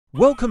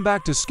Welcome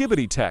back to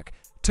SKIBIDI Tech.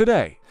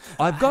 Today,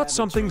 I've got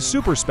something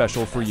super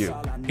special for you.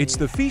 It's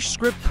the Fisch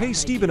Script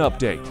Paste Even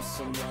update.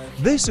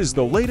 This is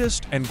the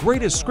latest and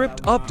greatest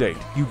script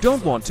update you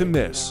don't want to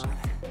miss.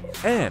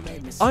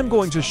 And I'm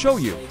going to show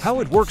you how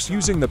it works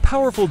using the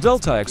powerful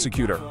Delta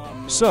Executor.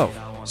 So,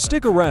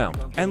 stick around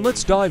and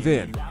let's dive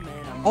in.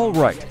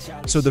 Alright,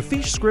 so the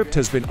Fisch Script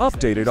has been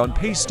updated on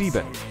Paste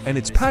Even, and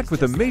it's packed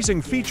with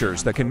amazing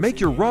features that can make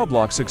your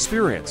Roblox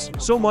experience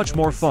so much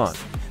more fun.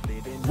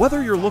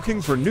 Whether you're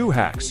looking for new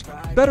hacks,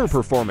 better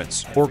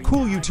performance, or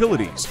cool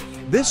utilities,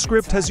 this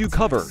script has you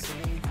covered.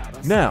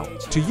 Now,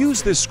 to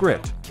use this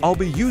script, I'll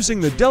be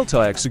using the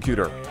Delta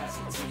Executor.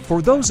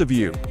 For those of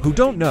you who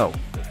don't know,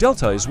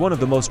 Delta is one of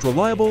the most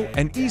reliable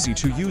and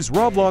easy-to-use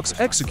Roblox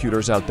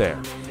executors out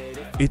there.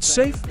 It's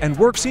safe and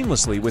works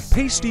seamlessly with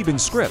Paste Even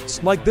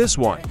scripts like this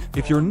one.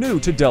 If you're new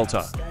to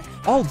Delta,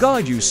 I'll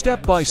guide you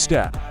step by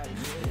step.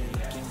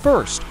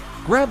 First,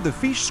 grab the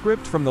Fisch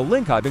Script from the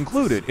link I've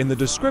included in the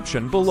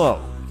description below.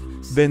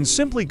 Then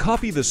simply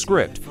copy the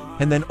script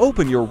and then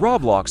open your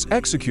Roblox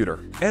executor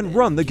and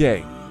run the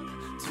game.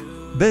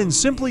 Then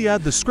simply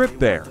add the script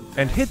there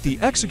and hit the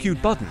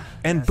execute button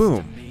and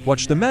boom,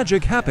 watch the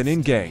magic happen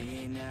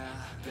in-game.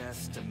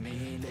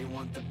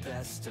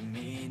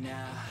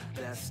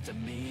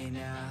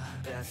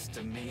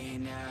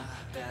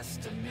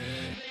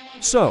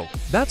 So,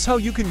 that's how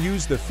you can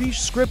use the Fisch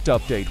Script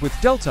update with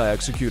Delta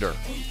Executor.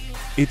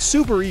 It's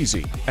super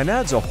easy and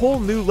adds a whole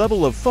new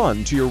level of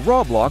fun to your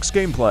Roblox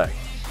gameplay.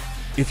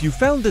 If you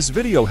found this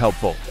video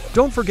helpful,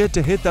 don't forget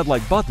to hit that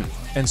like button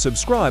and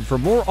subscribe for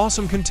more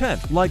awesome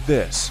content like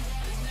this.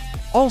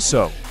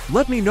 Also,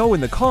 let me know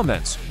in the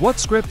comments what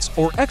scripts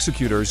or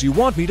executors you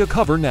want me to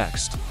cover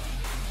next.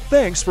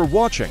 Thanks for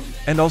watching,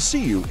 and I'll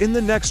see you in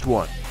the next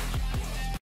one.